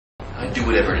I do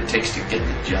whatever it takes to get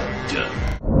the job done.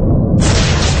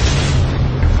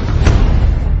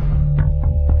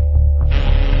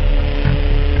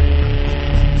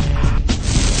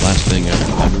 Last thing I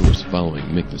remember was following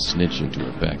Mick the Snitch into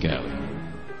a back alley.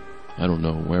 I don't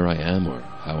know where I am or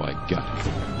how I got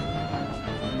here.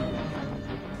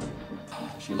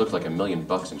 She looked like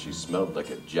 $1,000,000 and she smelled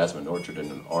like a jasmine orchard in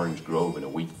an orange grove in a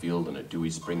wheat field on a dewy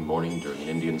spring morning during an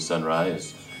Indian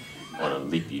sunrise on a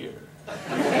leap year.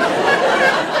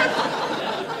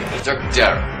 Dirk,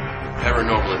 Darrow,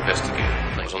 paranormal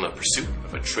investigator, is on the pursuit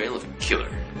of a trail of a killer.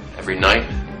 Every night,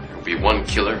 there will be one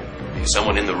killer, and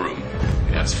someone in the room.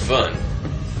 He has fun.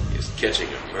 He is catching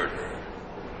a murderer,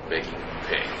 making him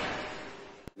pay.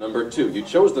 Number 2, you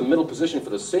chose the middle position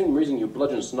for the same reason you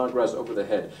bludgeoned Snodgrass over the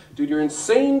head. Due to your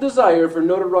insane desire for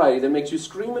notoriety that makes you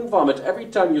scream and vomit every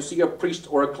time you see a priest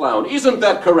or a clown. Isn't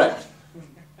that correct?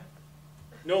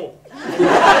 No.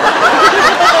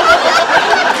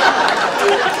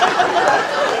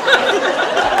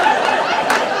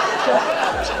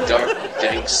 It's a dark,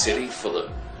 dank city full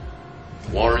of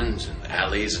warrens and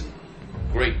alleys and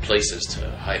great places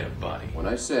to hide a body. When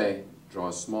I say draw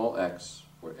a small X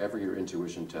wherever your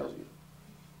intuition tells you,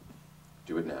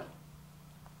 do it now.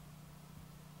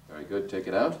 Very good, take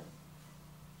it out.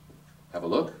 Have a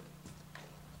look.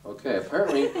 Okay,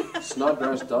 apparently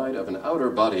Snodgrass died of an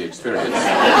outer body experience.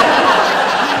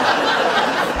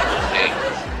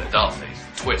 Angles, the doll face,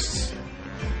 twists.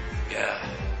 Yeah.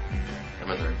 I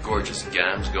mean, they're gorgeous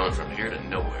gams going from here to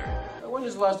nowhere. When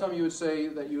is the last time you would say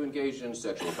that you engaged in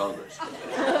sexual congress?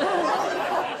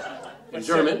 In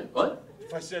German? What?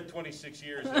 If I said 26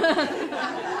 years.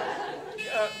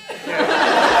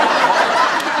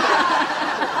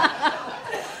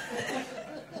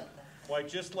 Why,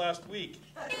 just last week.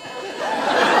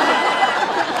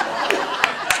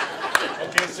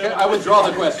 Okay, so I withdraw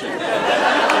the question.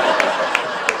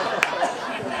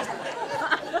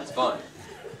 It's fine.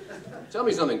 Tell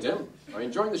me something, Tim. Are you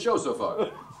enjoying the show so far?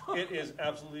 it is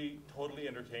absolutely, totally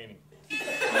entertaining.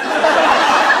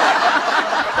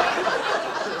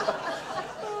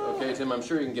 Okay, Tim, I'm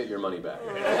sure you can get your money back.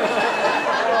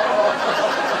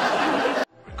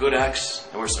 Good acts,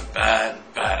 there were some bad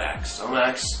acts. Some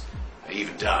acts, they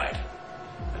even died.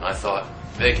 And I thought,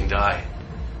 if they can die,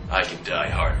 I can die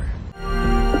harder.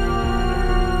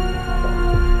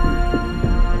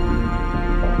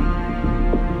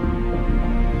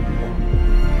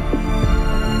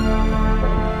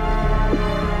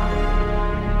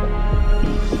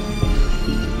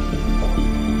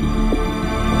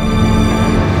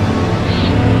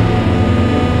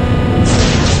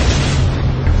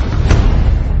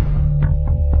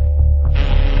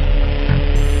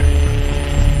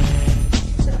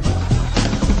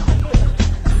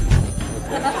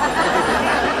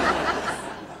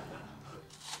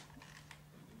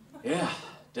 Yeah,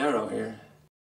 Darrow here.